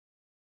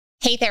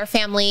Hey there,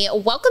 family.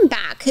 Welcome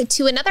back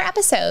to another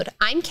episode.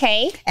 I'm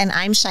Kay. And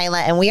I'm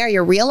Shyla, and we are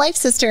your real life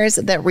sisters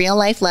that real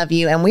life love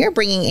you. And we are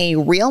bringing a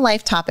real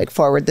life topic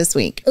forward this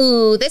week.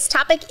 Ooh, this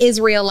topic is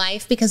real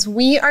life because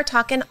we are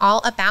talking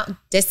all about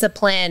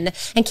discipline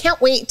and can't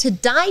wait to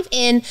dive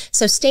in.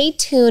 So stay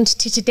tuned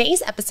to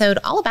today's episode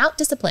all about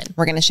discipline.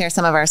 We're going to share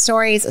some of our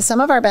stories, some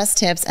of our best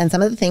tips, and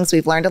some of the things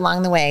we've learned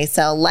along the way.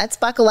 So let's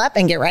buckle up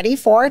and get ready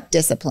for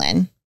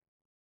discipline.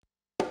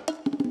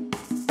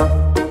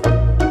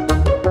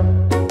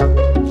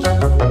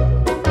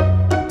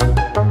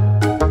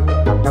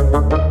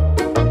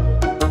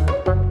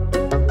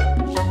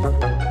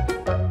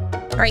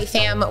 All right,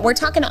 fam, we're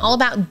talking all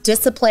about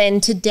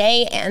discipline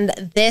today and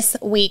this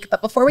week.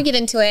 But before we get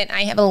into it,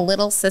 I have a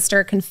little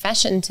sister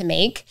confession to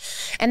make.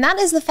 And that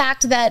is the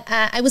fact that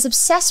I was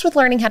obsessed with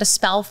learning how to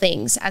spell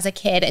things as a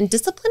kid. And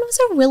discipline was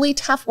a really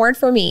tough word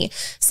for me.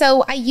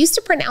 So I used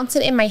to pronounce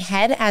it in my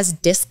head as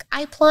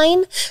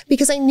disc-ipline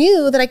because I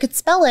knew that I could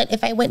spell it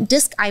if I went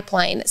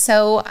disc-ipline.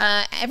 So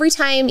every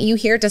time you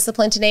hear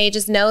discipline today,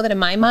 just know that in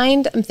my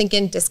mind, I'm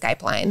thinking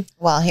disc-ipline.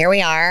 Well, here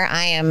we are.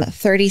 I am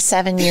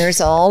 37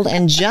 years old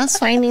and just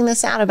finding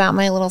this out about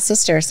my little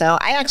sister. So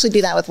I actually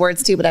do that with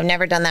words too, but I've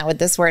never done that with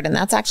this word. And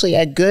that's actually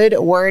a good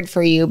word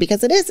for you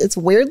because it's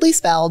weirdly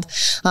spelled,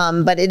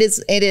 but it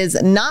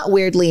is not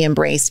weirdly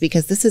embraced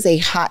because this is a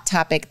hot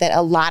topic that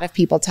a lot of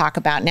people talk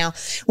about. Now,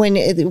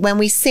 when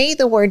we say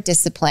the word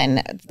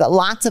discipline,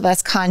 lots of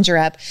us conjure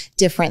up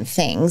different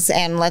things.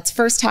 And let's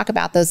first talk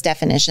about those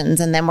definitions.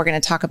 And then we're going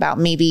to talk about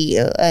maybe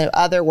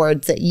other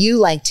words that you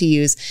like to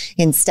use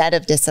instead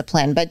of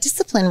discipline. But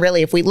discipline,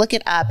 really, if we look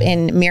it up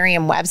in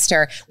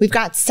Merriam-Webster, we've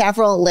got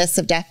several lists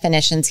of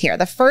definitions here.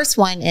 The first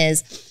one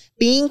is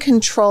being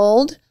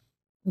control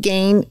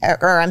gained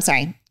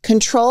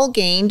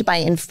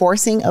by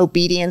enforcing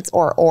obedience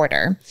or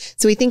order.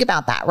 So we think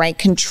about that, right?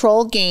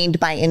 Control gained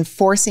by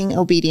enforcing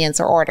obedience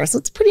or order. So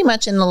it's pretty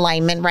much in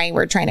alignment, right?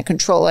 We're trying to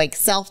control, like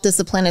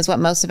self-discipline is what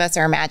most of us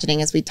are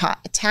imagining as we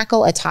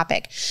tackle a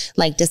topic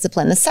like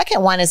discipline. The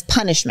second one is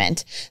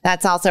punishment.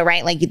 That's also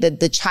right. Like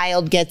the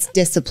child gets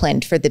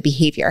disciplined for the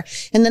behavior.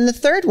 And then the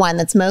third one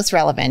that's most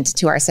relevant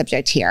to our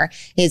subject here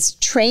is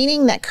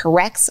training that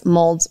corrects,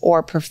 molds,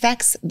 or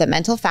perfects the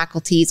mental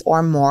faculties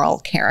or moral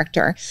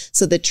character.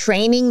 So the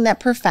training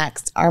that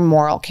perfects our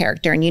moral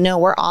character. And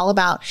we're all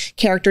about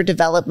character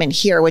development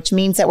here, which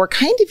means that we're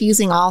kind of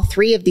using all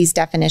three of these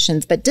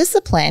definitions. But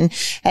discipline,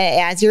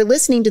 as you're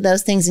listening to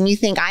those things and you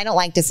think, I don't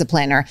like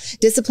discipline, or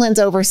discipline's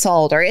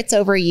oversold, or it's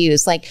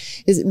overused,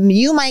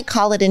 you might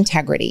call it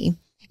integrity.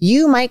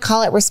 You might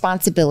call it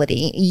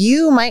responsibility.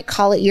 You might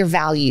call it your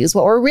values.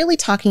 What we're really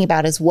talking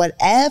about is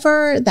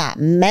whatever that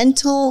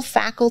mental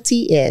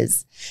faculty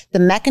is, the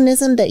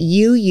mechanism that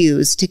you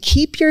use to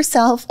keep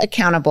yourself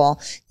accountable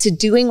to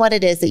doing what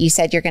it is that you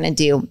said you're going to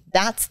do.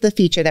 That's the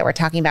feature that we're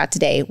talking about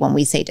today when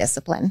we say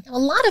discipline. A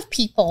lot of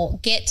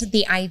people get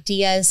the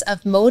ideas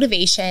of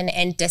motivation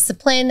and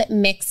discipline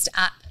mixed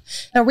up.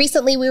 Now,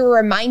 recently, we were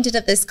reminded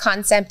of this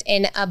concept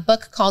in a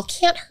book called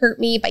Can't Hurt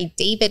Me by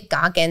David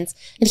Goggins.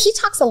 And he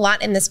talks a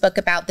lot in this book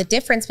about the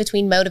difference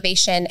between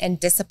motivation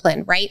and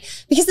discipline,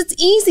 right? Because it's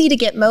easy to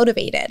get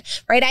motivated,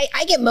 right?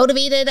 I get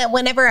motivated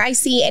whenever I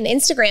see an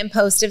Instagram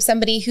post of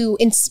somebody who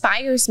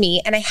inspires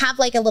me and I have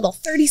like a little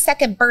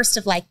 30-second burst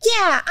of like,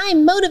 yeah,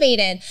 I'm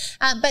motivated.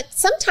 But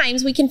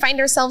sometimes we can find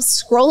ourselves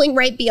scrolling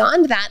right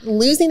beyond that,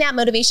 losing that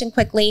motivation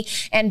quickly,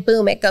 and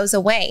boom, it goes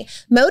away.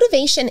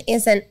 Motivation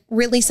isn't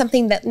really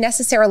something that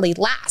necessarily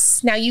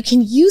lasts. Now, you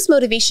can use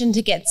motivation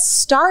to get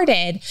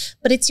started,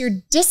 but it's your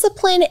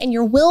discipline and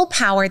your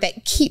willpower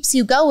that keeps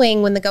you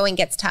going when the going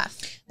gets tough.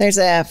 There's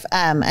a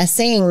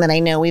saying that I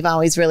know we've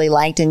always really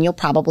liked, and you'll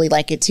probably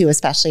like it too,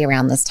 especially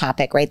around this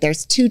topic, right?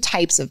 There's two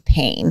types of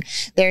pain.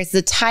 There's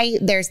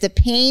the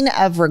pain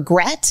of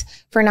regret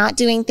for not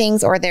doing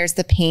things, or there's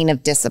the pain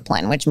of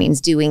discipline, which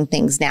means doing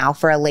things now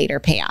for a later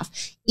payoff.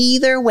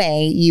 Either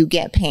way, you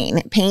get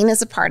pain. Pain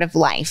is a part of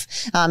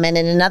life. And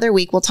in another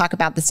week, we'll talk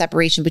about the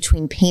separation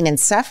between pain and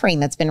suffering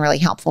that's been really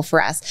helpful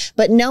for us.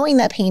 But knowing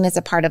that pain is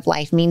a part of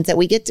life means that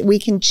we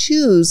can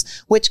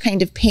choose which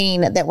kind of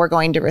pain that we're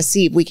going to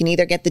receive. We can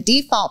either get the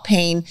default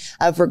pain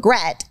of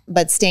regret,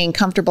 but staying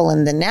comfortable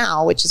in the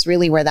now, which is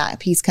really where that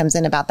piece comes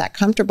in about that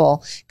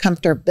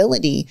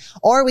comfortability,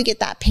 or we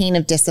get that pain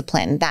of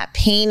discipline, that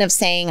pain of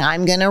saying,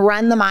 I'm going to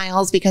run the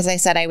miles because I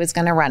said I was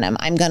going to run them.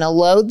 I'm going to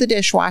load the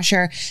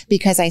dishwasher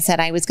because I said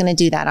I was going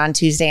to do that on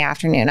Tuesday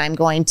afternoon. I'm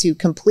going to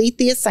complete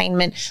the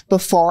assignment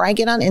before I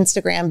get on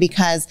Instagram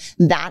because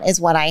that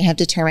is what I have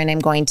determined I'm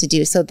going to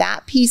do. So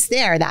that piece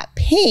there, that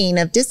pain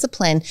of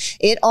discipline,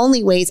 it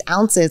only weighs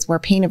ounces, where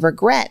pain of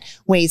regret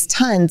weighs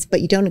tons,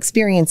 but you don't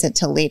experience it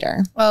till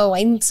later. Oh,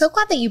 I'm so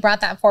glad that you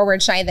brought that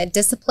forward, Shai, that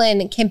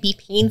discipline can be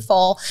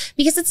painful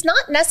because it's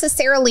not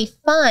necessarily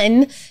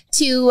fun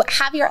to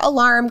have your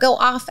alarm go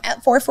go off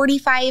at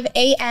 4:45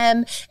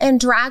 a.m. and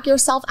drag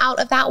yourself out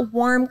of that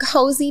warm,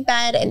 cozy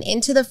bed and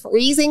into the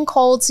freezing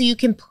cold so you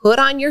can put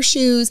on your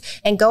shoes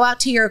and go out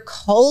to your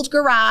cold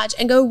garage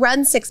and go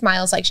run 6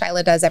 miles like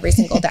Shyla does every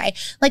single day.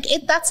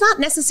 That's not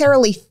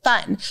necessarily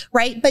fun,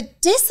 right?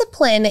 But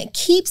discipline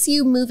keeps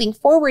you moving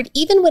forward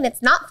even when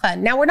it's not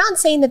fun. Now, we're not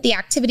saying that the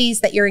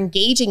activities that you're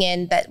engaging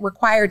in that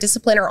require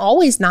discipline are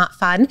always not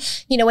fun.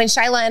 When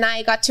Shyla and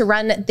I got to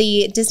run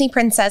the Disney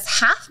Princess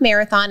half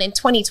marathon in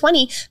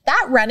 2020,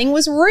 that running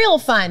was real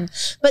fun.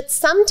 But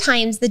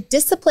sometimes the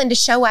discipline to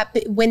show up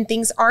when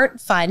things aren't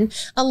fun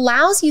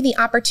allows you the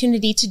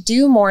opportunity to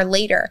do more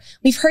later.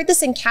 We've heard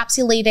this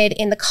encapsulated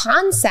in the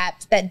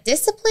concept that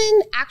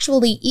discipline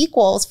actually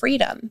equals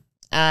freedom.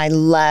 I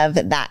love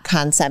that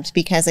concept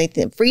because I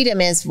think freedom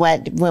is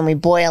when we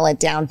boil it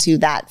down to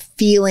that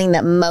feeling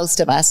that most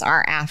of us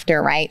are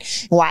after, right?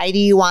 Why do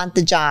you want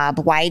the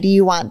job? Why do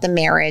you want the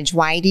marriage?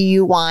 Why do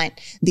you want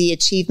the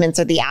achievements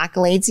or the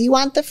accolades? You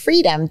want the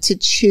freedom to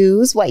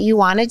choose what you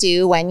want to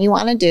do, when you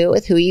want to do it,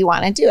 with who you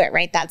want to do it,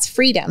 right? That's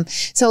freedom.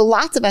 So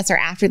lots of us are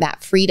after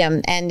that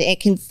freedom, and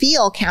it can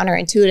feel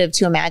counterintuitive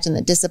to imagine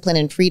that discipline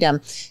and freedom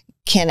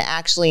can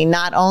actually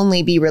not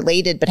only be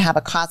related, but have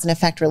a cause and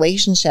effect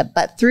relationship,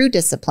 but through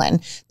discipline,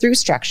 through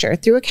structure,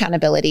 through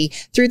accountability,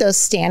 through those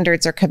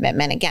standards or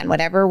commitment, again,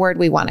 whatever word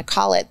we want to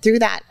call it, through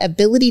that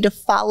ability to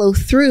follow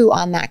through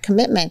on that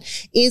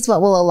commitment is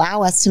what will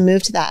allow us to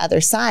move to that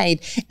other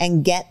side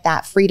and get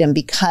that freedom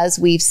because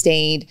we've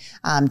stayed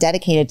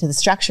dedicated to the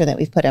structure that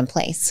we've put in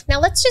place.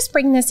 Now, let's just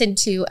bring this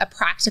into a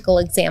practical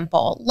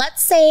example.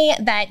 Let's say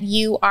that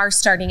you are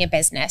starting a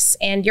business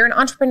and you're an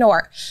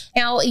entrepreneur.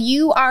 Now,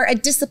 you are a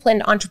disciplined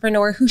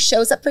entrepreneur who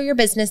shows up for your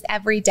business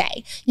every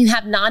day. You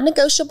have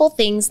non-negotiable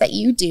things that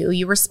you do.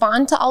 You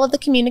respond to all of the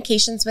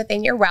communications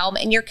within your realm,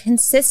 and you're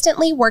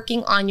consistently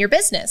working on your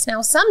business.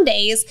 Now, some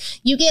days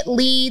you get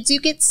leads, you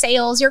get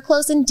sales, you're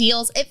closing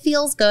deals. It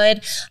feels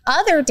good.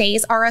 Other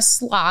days are a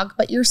slog,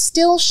 but you're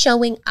still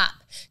showing up.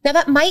 Now,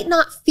 that might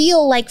not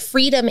feel like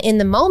freedom in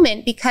the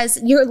moment because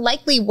you're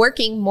likely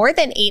working more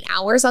than 8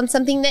 hours on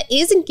something that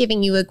isn't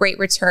giving you a great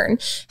return.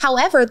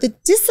 However, the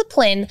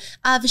discipline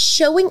of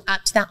showing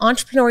up to that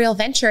entrepreneurial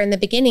venture in the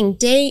beginning,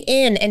 day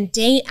in and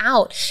day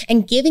out,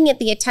 and giving it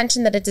the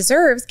attention that it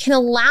deserves can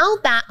allow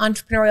that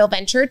entrepreneurial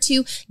venture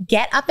to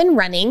get up and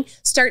running,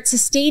 start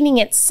sustaining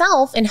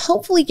itself, and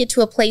hopefully get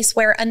to a place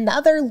where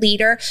another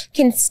leader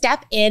can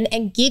step in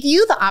and give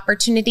you the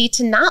opportunity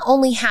to not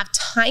only have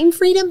time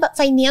freedom, but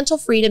financial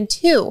freedom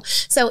too.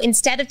 So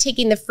instead of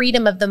taking the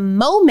freedom of the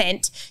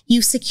moment,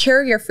 you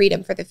secure your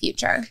freedom for the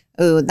future.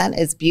 Oh, that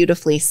is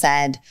beautifully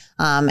said.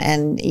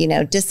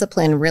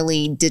 Discipline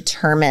really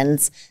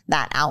determines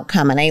that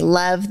outcome. And I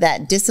love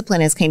that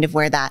discipline is kind of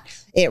where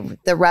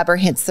the rubber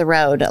hits the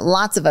road.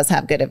 Lots of us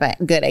have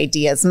good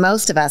ideas.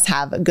 Most of us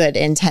have good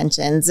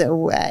intentions.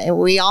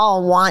 We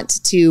all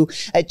want to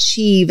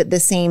achieve the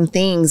same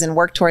things and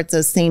work towards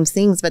those same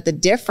things. But the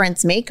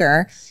difference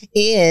maker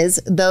is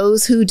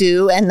those who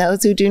do and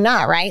those who do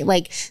not, right?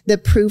 Like the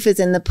proof is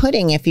in the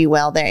pudding, if you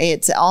will.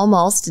 It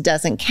almost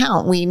doesn't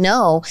count. We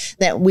know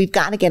that we've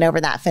got to get over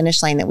that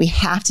finish line, that we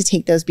have to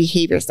take those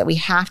behaviors, that we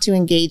have to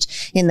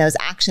engage in those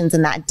actions.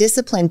 And that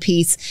discipline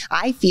piece,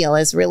 I feel,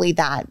 is really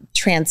that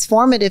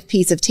transformative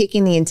piece of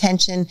taking the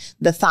intention,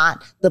 the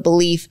thought, the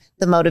belief,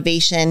 the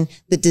motivation,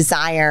 the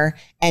desire,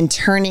 and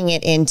turning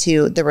it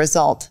into the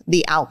result,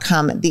 the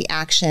outcome, the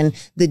action,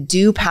 the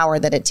do power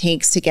that it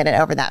takes to get it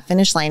over that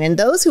finish line. And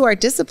those who are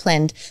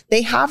disciplined,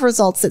 they have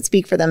results that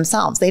speak for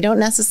themselves. They don't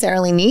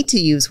necessarily need to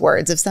use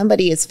words. If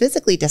somebody is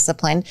physically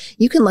disciplined,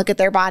 you can look at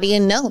their body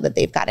and know that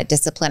they've got a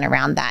discipline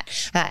around that,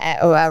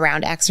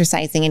 around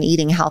exercising and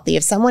eating healthy.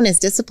 If someone is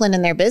disciplined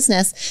in their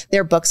business,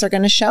 their books are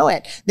going to show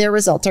it. Their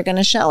results are going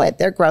to show it.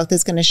 Their growth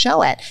is going to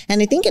show it.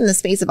 And I think in the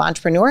space of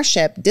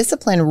entrepreneurship,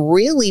 discipline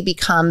really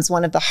becomes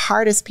one of the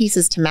hardest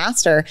pieces to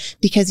master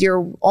because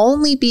you're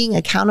only being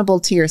accountable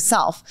to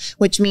yourself,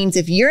 which means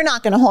if you're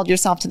not going to hold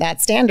yourself to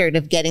that standard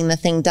of getting the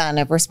thing done,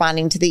 of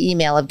responding to the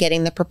email, of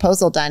getting the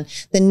proposal done,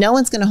 then no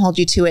one's going to hold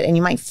you to it and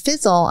you might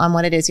fizzle on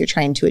what it is you're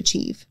trying to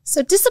achieve.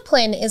 So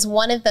discipline is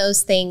one of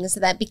those things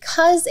that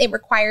because it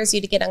requires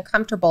you to get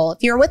uncomfortable,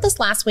 if you were with us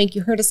last week,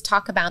 you heard us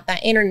talk about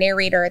that inner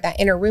narrator, that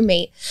inner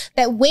roommate,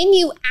 that when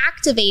you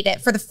activate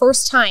it for the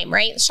first time,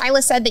 right?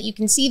 Shyla said that you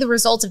can see the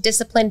results of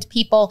disciplined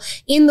people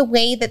in the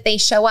way that they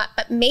show up,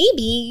 but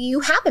maybe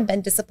you haven't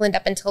been disciplined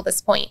up until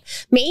this point.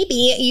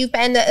 Maybe you've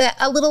been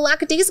a little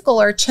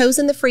lackadaisical or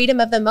chosen the freedom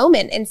of the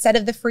moment instead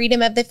of the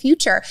freedom of the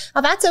future.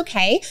 Well, that's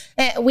okay.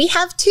 We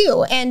have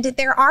too. And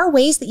there are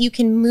ways that you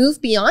can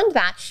move beyond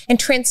that and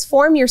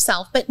transform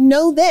yourself. But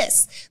know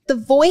this, the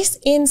voice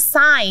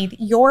inside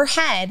your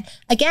head,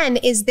 again,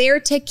 is there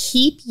to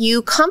keep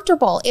you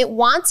comfortable. It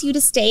wants you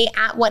to stay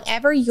at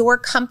whatever your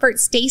comfort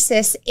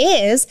stasis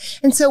is.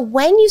 And so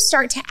when you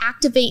start to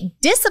activate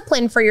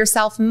discipline for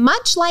yourself,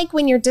 much like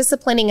when you're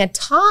disciplining a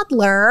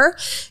toddler,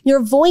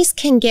 your voice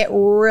can get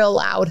real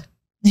loud.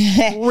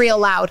 Real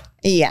loud.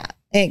 Yeah.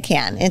 It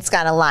can. It's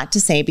got a lot to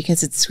say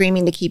because it's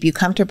screaming to keep you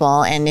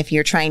comfortable. And if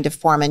you're trying to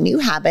form a new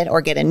habit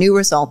or get a new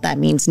result, that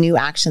means new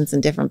actions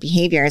and different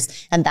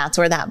behaviors. And that's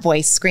where that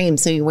voice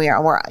screams. So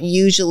we're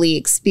usually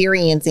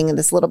experiencing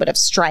this little bit of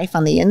strife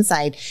on the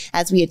inside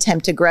as we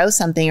attempt to grow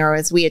something or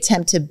as we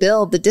attempt to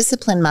build the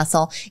discipline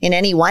muscle in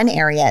any one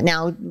area.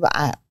 Now,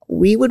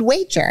 we would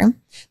wager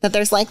that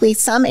there's likely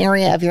some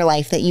area of your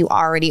life that you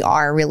already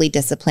are really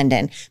disciplined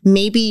in.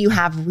 Maybe you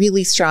have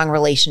really strong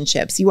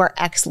relationships. You are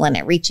excellent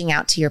at reaching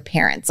out to your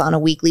parents on a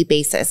weekly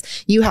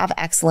basis. You have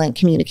excellent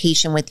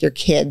communication with your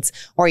kids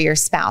or your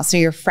spouse or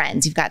your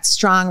friends. You've got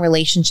strong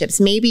relationships.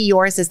 Maybe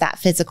yours is that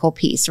physical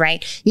piece,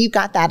 right? You've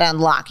got that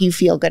unlock. You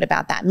feel good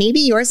about that.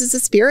 Maybe yours is a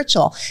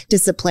spiritual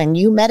discipline.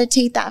 You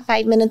meditate that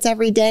 5 minutes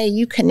every day.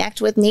 You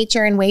connect with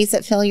nature in ways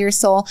that fill your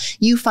soul.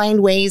 You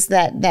find ways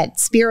that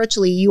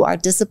spiritually you are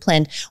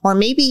disciplined.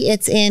 Or maybe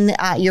it's in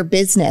your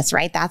business,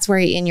 right? That's where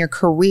in your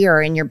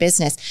career, in your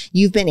business,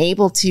 you've been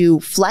able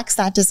to flex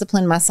that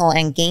discipline muscle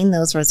and gain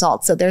those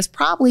results. So there's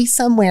probably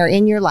somewhere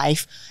in your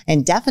life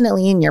and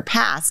definitely in your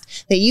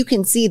past that you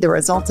can see the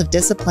results of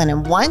discipline.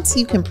 And once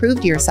you can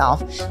prove to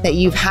yourself that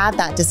you've had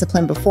that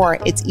discipline before,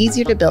 it's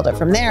easier to build it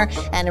from there.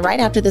 And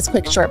right after this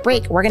quick short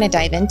break, we're going to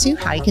dive into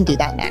how you can do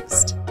that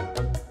next.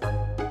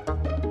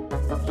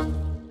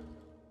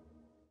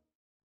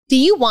 Do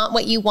you want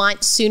what you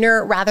want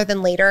sooner rather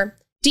than later?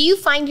 Do you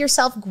find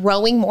yourself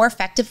growing more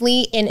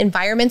effectively in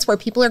environments where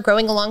people are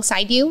growing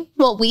alongside you?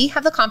 Well, we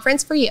have the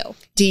conference for you.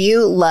 Do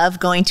you love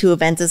going to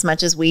events as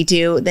much as we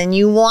do? Then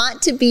you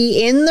want to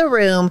be in the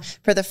room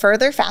for the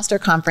Further Faster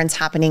conference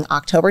happening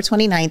October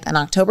 29th and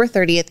October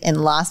 30th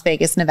in Las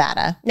Vegas,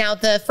 Nevada. Now,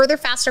 the Further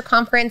Faster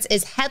conference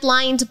is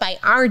headlined by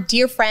our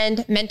dear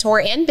friend,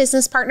 mentor, and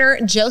business partner,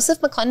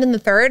 Joseph McClendon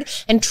III.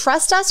 And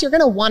trust us, you're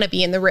going to want to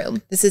be in the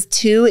room. This is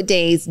 2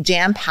 days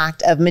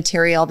jam-packed of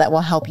material that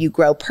will help you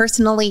grow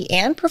personally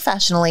and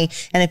professionally.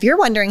 And if you're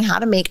wondering how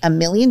to make $1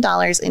 million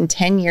in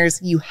 10 years,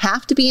 you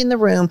have to be in the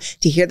room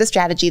to hear the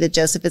strategy that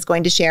Joseph is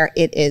going to share.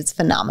 It is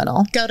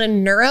phenomenal. Go to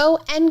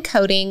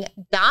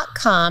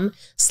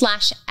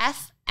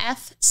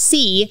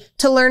neuroencoding.com/FFC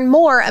to learn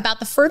more about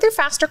the Further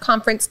Faster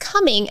conference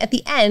coming at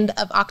the end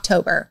of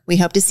October. We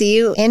hope to see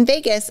you in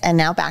Vegas. And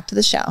now back to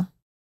the show.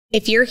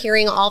 If you're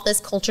hearing all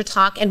this culture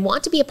talk and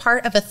want to be a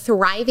part of a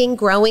thriving,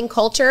 growing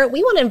culture,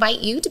 we want to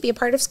invite you to be a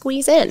part of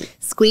Squeeze In.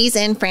 Squeeze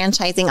In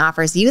Franchising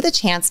offers you the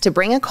chance to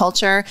bring a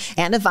culture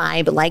and a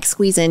vibe like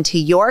Squeeze In to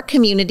your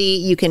community.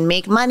 You can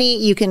make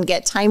money. You can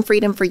get time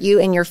freedom for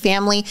you and your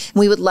family.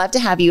 We would love to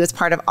have you as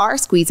part of our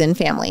Squeeze In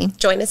family.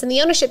 Join us in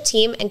the ownership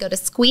team and go to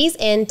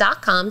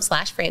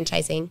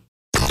squeezein.com/franchising.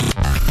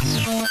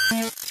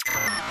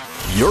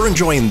 You're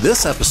enjoying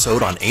this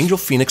episode on Angel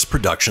Phoenix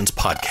Productions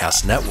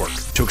Podcast Network.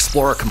 To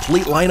explore a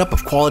complete lineup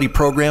of quality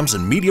programs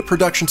and media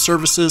production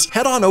services,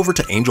 head on over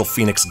to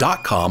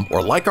angelphoenix.com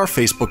or like our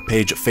Facebook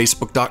page at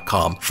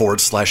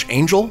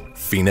facebook.com/Angel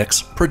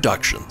Phoenix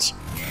Productions.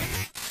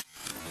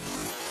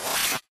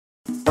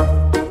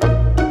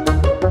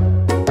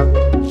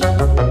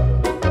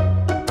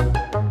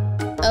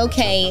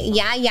 Okay,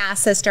 yeah,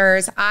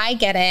 sisters, I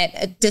get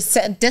it.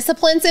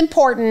 Discipline's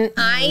important.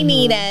 I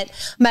need it.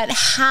 But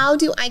how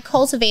do I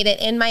cultivate it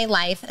in my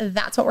life?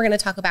 That's what we're going to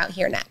talk about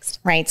here next.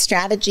 Right.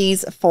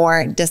 Strategies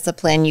for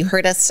discipline. You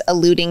heard us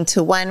alluding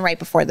to one right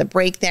before the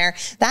break there.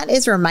 That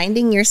is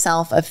reminding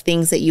yourself of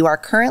things that you are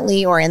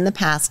currently or in the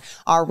past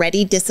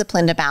already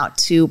disciplined about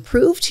to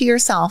prove to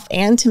yourself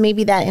and to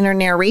maybe that inner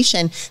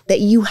narration that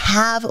you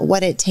have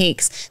what it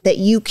takes, that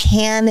you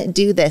can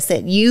do this,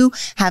 that you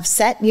have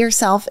set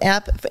yourself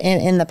up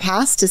in the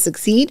past to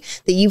succeed,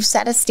 that you've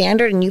set a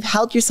standard and you've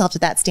held yourself to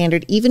that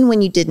standard even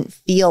when you didn't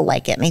feel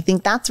like it. And I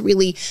think that's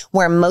really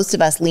where most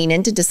of us lean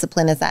into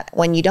discipline, is that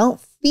when you don't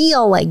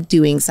feel like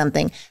doing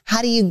something,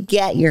 how do you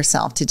get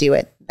yourself to do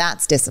it?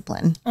 That's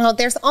discipline. Well,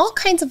 there's all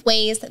kinds of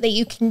ways that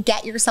you can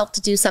get yourself to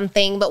do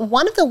something. But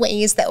one of the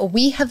ways that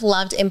we have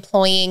loved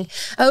employing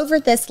over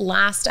this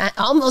last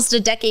almost a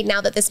decade now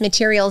that this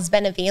material has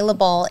been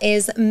available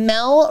is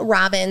Mel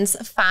Robbins'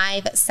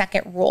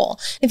 5-second rule.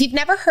 If you've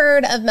never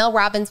heard of Mel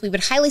Robbins, we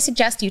would highly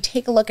suggest you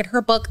take a look at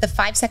her book, The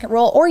 5-Second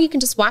Rule, or you can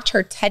just watch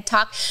her TED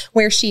Talk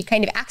where she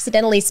kind of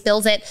accidentally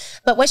spills it.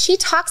 But what she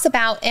talks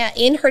about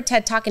in her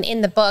TED Talk and in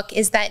the book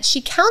is that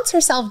she counts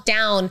herself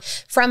down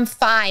from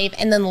 5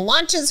 and then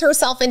launches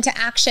herself into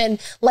action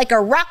like a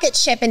rocket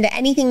ship into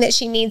anything that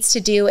she needs to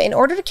do in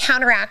order to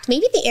counteract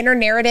maybe the inner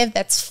narrative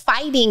that's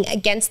fighting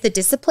against the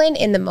discipline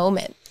in the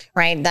moment.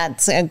 Right.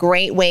 That's a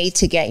great way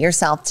to get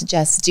yourself to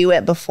just do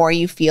it before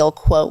you feel,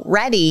 quote,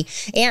 ready.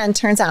 And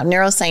turns out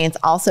neuroscience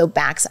also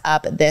backs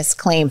up this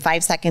claim.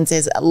 5 seconds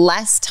is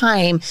less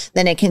time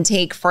than it can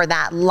take for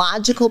that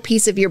logical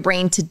piece of your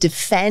brain to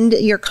defend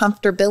your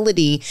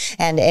comfortability.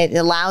 And it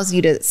allows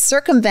you to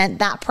circumvent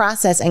that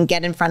process and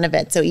get in front of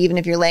it. So even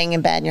if you're laying in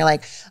bed and you're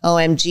like,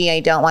 OMG, I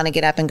don't want to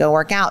get up and go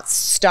work out,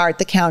 start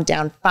the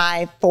countdown,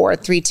 5, 4,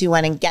 3, 2,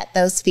 1, and get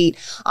those feet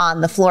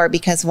on the floor.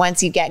 Because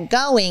once you get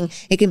going,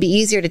 it can be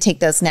easier to take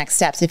those next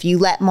steps. If you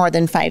let more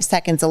than 5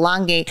 seconds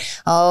elongate,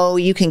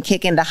 you can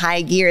kick into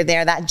high gear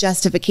there. That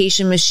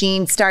justification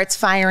machine starts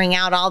firing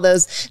out all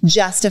those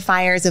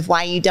justifiers of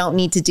why you don't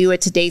need to do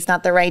it. Today's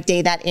not the right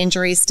day. That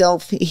injury is still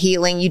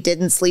healing. You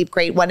didn't sleep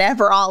great.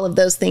 Whatever all of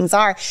those things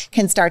are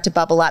can start to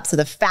bubble up. So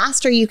the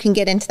faster you can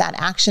get into that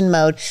action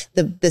mode,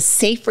 the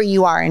safer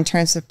you are in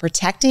terms of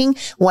protecting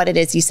what it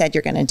is you said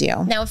you're going to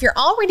do. Now, if you're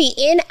already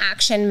in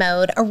action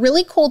mode, a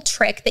really cool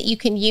trick that you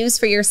can use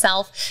for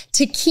yourself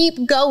to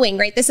keep going,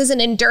 right? This is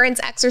an endurance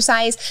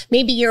exercise.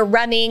 Maybe you're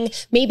running,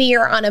 maybe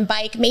you're on a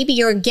bike, maybe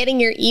you're getting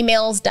your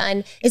emails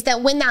done, is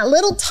that when that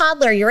little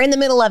toddler, you're in the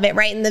middle of it,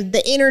 right? And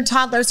the inner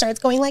toddler starts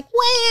going like,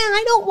 when?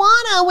 I don't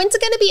wanna. When's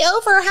it gonna be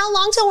over? How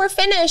long till we're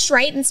finished,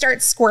 right? And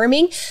starts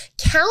squirming.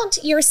 Count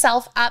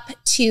yourself up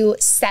to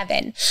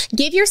 7.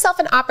 Give yourself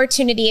an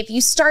opportunity. If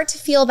you start to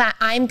feel that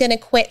I'm gonna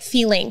quit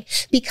feeling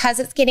because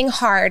it's getting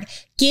hard,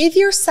 give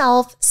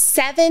yourself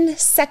 7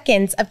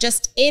 seconds of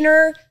just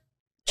inner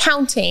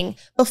counting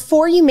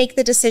before you make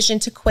the decision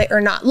to quit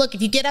or not. Look,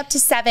 if you get up to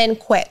 7,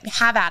 quit,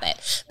 have at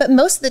it. But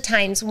most of the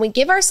times when we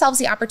give ourselves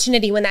the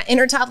opportunity, when that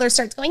inner toddler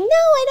starts going, no,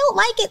 I don't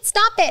like it,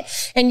 stop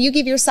it. And you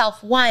give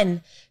yourself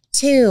 1,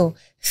 2,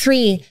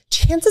 3,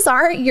 chances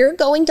are you're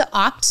going to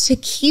opt to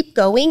keep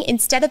going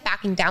instead of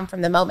backing down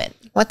from the moment.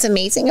 What's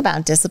amazing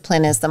about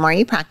discipline is the more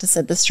you practice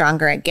it, the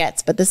stronger it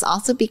gets. But this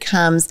also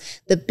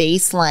becomes the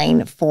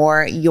baseline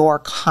for your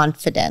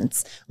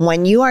confidence.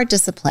 When you are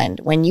disciplined,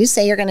 when you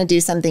say you're going to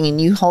do something and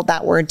you hold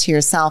that word to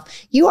yourself,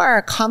 you are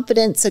a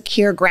confident,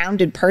 secure,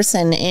 grounded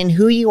person in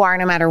who you are,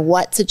 no matter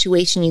what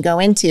situation you go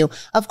into.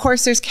 Of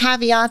course, there's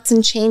caveats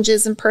and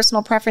changes and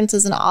personal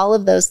preferences and all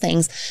of those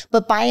things.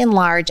 But by and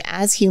large,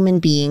 as human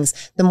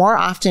beings, the more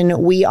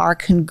often we are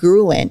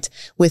congruent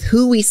with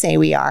who we say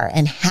we are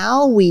and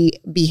how we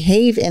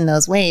behave in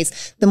those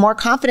ways, the more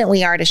confident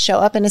we are to show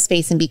up in a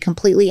space and be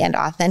completely and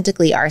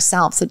authentically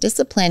ourselves. So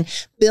discipline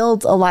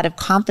builds a lot of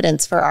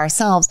confidence for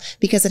ourselves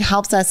because it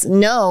helps us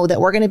know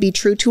that we're going to be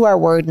true to our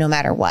word no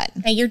matter what.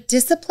 Now, your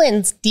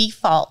discipline's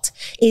default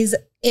is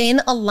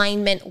in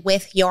alignment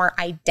with your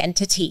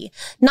identity,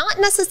 not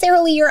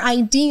necessarily your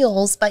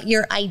ideals, but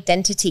your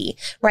identity,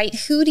 right?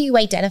 Who do you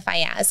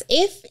identify as?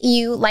 If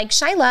you, like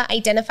Shyla,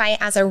 identify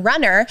as a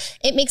runner,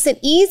 it makes it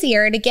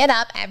easier to get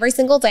up every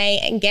single day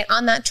and get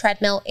on that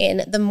treadmill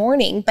in the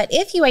morning. But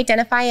if you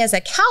identify as a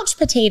couch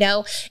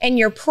potato and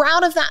you're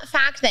proud of that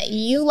fact that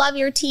you love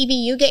your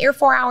TV, you get your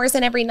 4 hours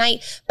in every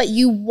night, but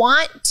you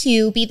want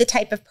to be the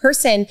type of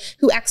person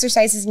who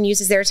exercises and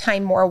uses their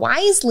time more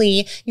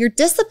wisely, your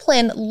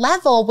discipline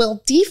level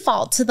will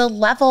default to the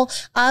level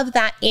of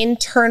that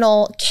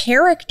internal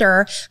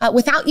character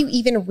without you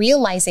even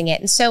realizing it.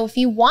 And so if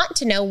you want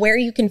to know where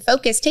you can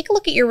focus, take a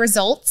look at your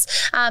results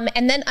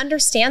and then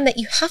understand that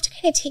you have to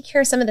kind of take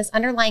care of some of this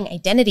underlying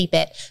identity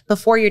bit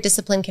before your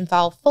discipline can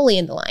fall fully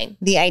into line.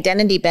 The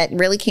identity bit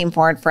really came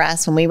forward for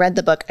us when we read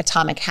the book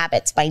Atomic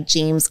Habits by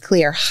James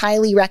Clear.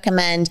 Highly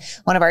recommend.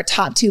 One of our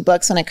top 2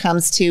 books when it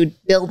comes to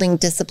building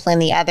discipline.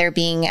 The other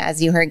being,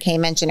 as you heard Kay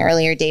mention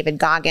earlier, David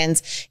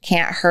Goggins,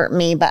 Can't Hurt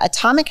Me. But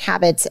Atomic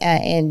Habits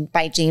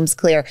by James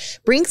Clear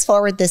brings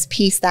forward this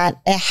piece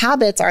that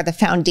habits are the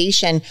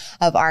foundation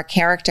of our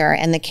character.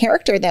 And the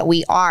character that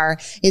we are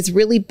is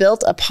really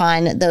built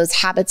upon those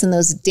habits and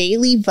those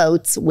daily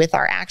votes with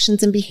our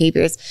actions and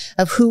behaviors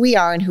of who we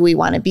are and who we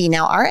want to be.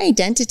 Now, our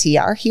identity,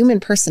 our human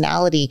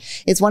personality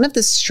is one of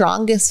the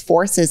strongest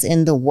forces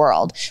in the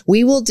world.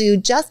 We will do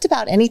just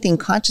about anything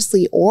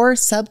consciously or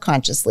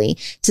subconsciously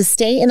to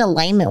stay in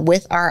alignment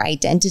with our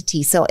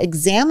identity. So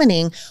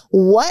examining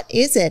what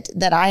is it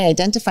that I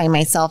identify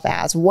myself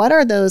as? What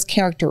are those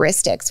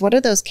characteristics? What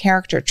are those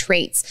character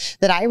traits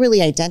that I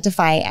really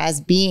identify as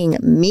being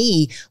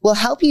me will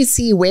help you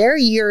see where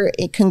you're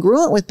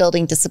congruent with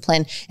building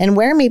discipline and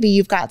where maybe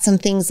you've got some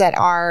things that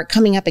are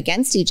coming up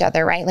against each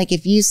other, right? Like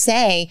if you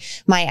say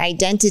my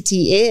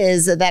identity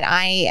is that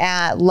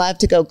I love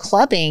to go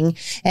clubbing,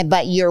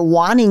 but you're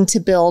wanting to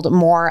build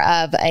more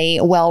of a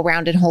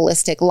well-rounded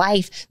holistic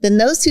life, then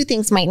those 2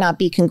 things might not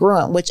be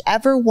congruent.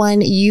 Whichever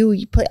one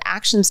you put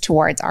actions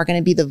towards are going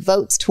to be the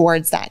votes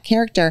towards that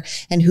character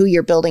and who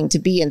you're building to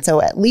be. And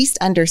so at least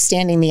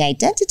understanding the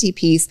identity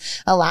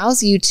piece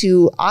allows you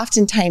to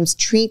oftentimes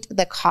treat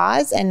the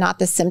cause and not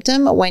the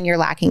symptom when you're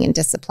lacking in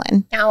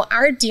discipline. Now,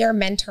 our dear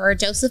mentor,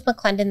 Joseph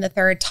McClendon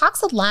III,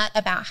 talks a lot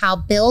about how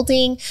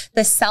building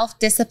the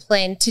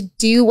self-discipline to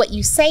do what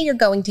you say you're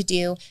going to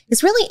do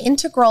is really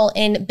integral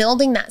in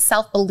building that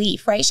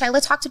self-belief, right?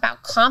 Shyla talked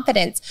about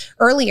confidence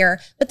earlier,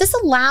 but this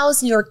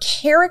allows your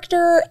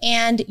character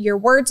and your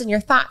words and your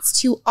thoughts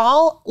to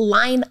all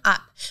line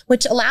up.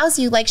 which allows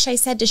you, like Shai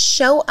said, to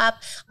show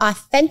up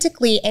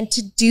authentically and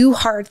to do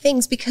hard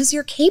things because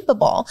you're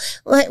capable.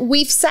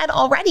 We've said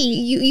already,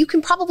 you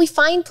can probably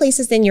find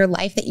places in your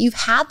life that you've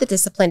had the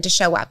discipline to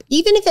show up,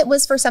 even if it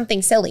was for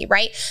something silly,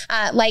 right?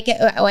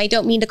 I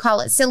don't mean to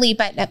call it silly,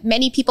 but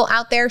many people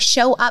out there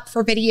show up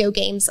for video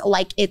games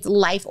like it's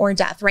life or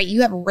death, right?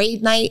 You have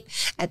raid night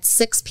at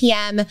 6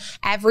 p.m.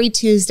 every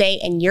Tuesday,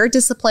 and you're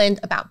disciplined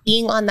about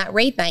being on that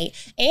raid night,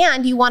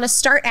 and you want to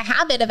start a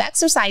habit of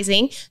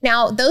exercising.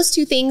 Now, those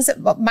two things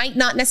might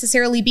not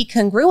necessarily be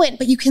congruent,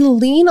 but you can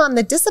lean on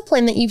the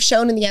discipline that you've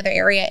shown in the other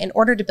area in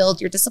order to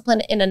build your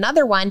discipline in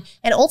another one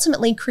and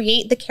ultimately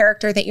create the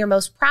character that you're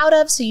most proud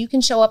of so you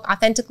can show up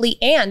authentically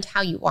and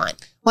how you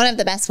want. One of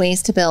the best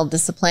ways to build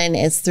discipline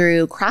is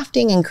through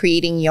crafting and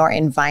creating your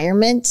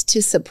environment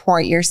to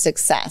support your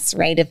success,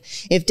 right?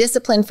 If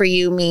discipline for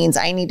you means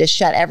I need to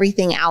shut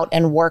everything out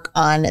and work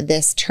on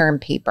this term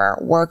paper,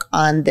 work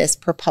on this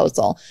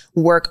proposal,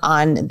 work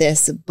on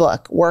this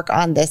book, work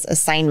on this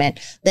assignment,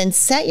 then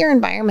set your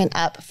environment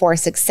up for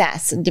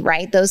success,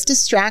 right? Those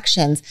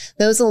distractions,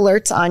 those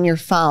alerts on your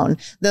phone,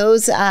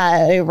 those,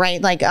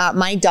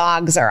 my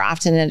dogs are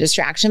often a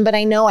distraction, but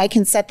I know I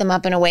can set them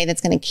up in a way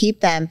that's going to keep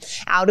them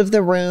out of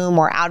the room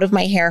or out of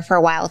my hair for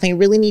a while if I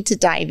really need to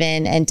dive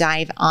in and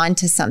dive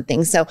onto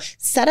something. So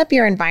set up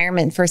your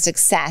environment for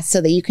success so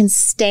that you can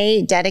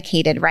stay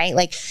dedicated, right?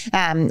 Like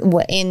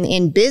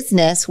in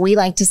business, we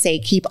like to say,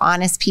 keep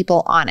honest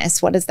people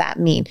honest. What does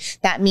that mean?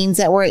 That means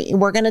that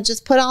we're going to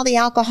just put all the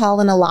alcohol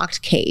in a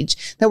locked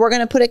cage, that we're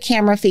going to put a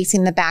camera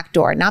facing the back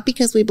door, not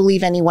because we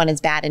believe anyone is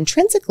bad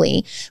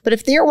intrinsically, but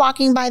if they're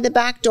walking by the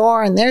back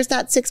door and there's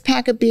that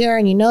 6-pack of beer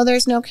and you know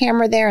there's no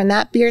camera there and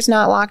that beer's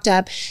not locked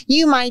up,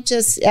 you might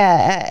just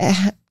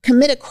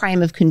commit a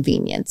crime of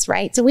convenience,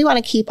 right? So we want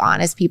to keep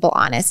honest people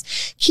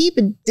honest. Keep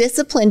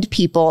disciplined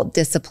people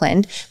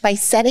disciplined by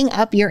setting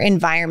up your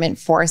environment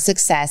for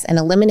success and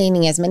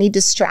eliminating as many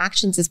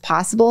distractions as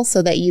possible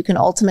so that you can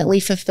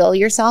ultimately fulfill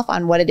yourself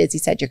on what it is you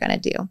said you're going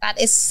to do.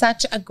 That is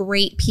such a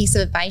great piece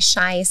of advice,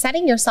 Shai.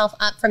 Setting yourself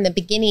up from the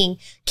beginning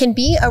can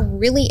be a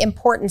really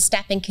important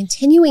step in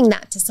continuing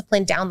that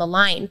discipline down the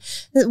line.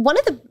 One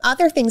of the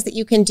other things that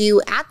you can do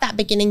at that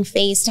beginning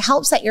phase to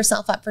help set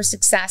yourself up for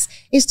success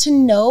is to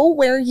know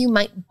where you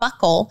might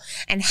buckle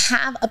and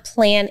have a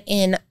plan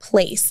in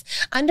place.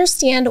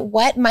 Understand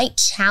what might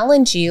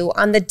challenge you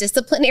on the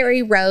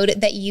disciplinary road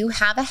that you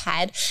have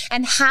ahead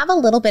and have a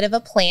little bit of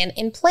a plan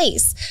in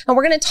place. And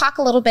we're going to talk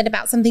a little bit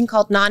about something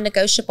called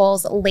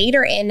non-negotiables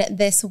later in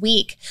this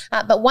week.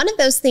 But one of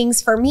those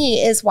things for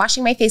me is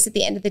washing my face at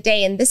the end of the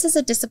day. And this is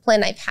a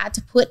discipline I've had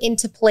to put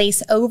into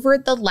place over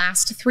the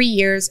last 3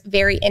 years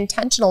very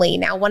intentionally.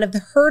 Now, one of the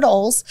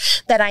hurdles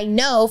that I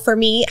know for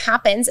me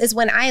happens is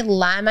when I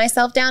lie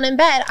myself down in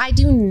bed, I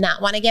do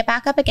not want to get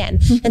back up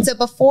again. And so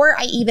before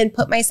I even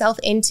put myself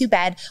into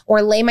bed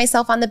or lay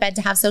myself on the bed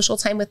to have social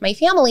time with my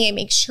family, I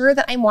make sure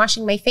that I'm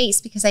washing my face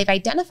because I've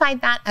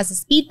identified that as a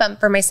speed bump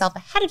for myself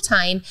ahead of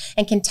time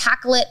and can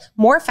tackle it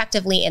more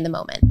effectively in the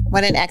moment.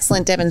 What an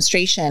excellent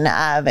demonstration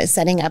of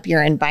setting up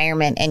your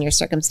environment and your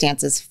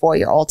circumstances for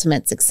your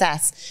ultimate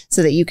success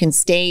so that you can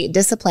stay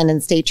disciplined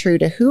and stay true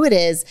to who it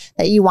is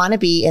that you want to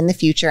be in the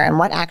future and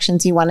what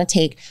actions you want to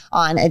take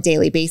on a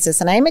daily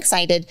basis. And I'm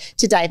excited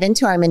to dive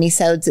into our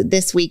minisodes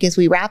this week as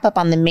we wrap up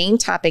on the main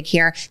topic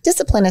here.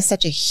 Discipline is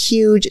such a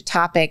huge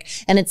topic,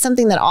 and it's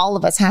something that all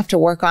of us have to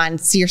work on.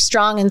 So you're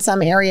strong in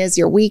some areas,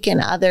 you're weak in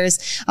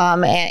others,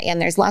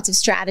 and there's lots of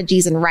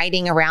strategies and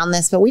writing around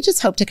this, but we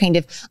just hope to kind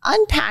of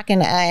unpack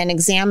and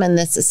examine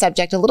this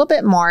subject a little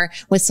bit more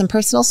with some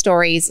personal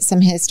stories, some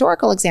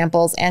historical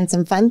examples, and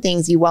some fun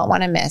things you won't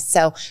want to miss.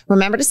 So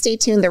remember to stay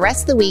tuned the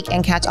rest of the week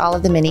and catch all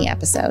of the mini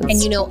episodes.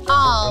 And you know,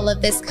 all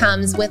of this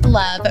comes with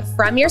love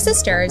from your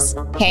sisters,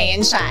 Kay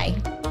and Shai.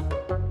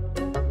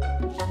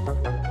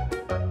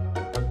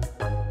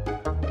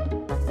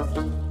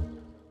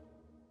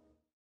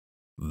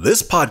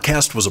 This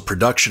podcast was a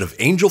production of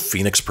Angel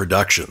Phoenix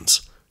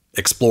Productions.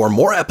 Explore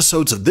more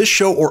episodes of this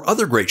show or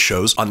other great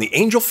shows on the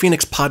Angel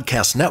Phoenix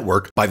Podcast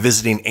Network by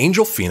visiting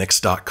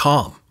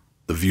angelphoenix.com.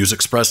 The views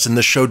expressed in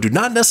this show do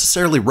not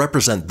necessarily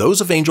represent those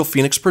of Angel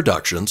Phoenix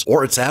Productions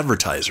or its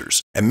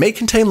advertisers and may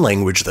contain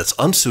language that's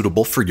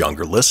unsuitable for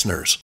younger listeners.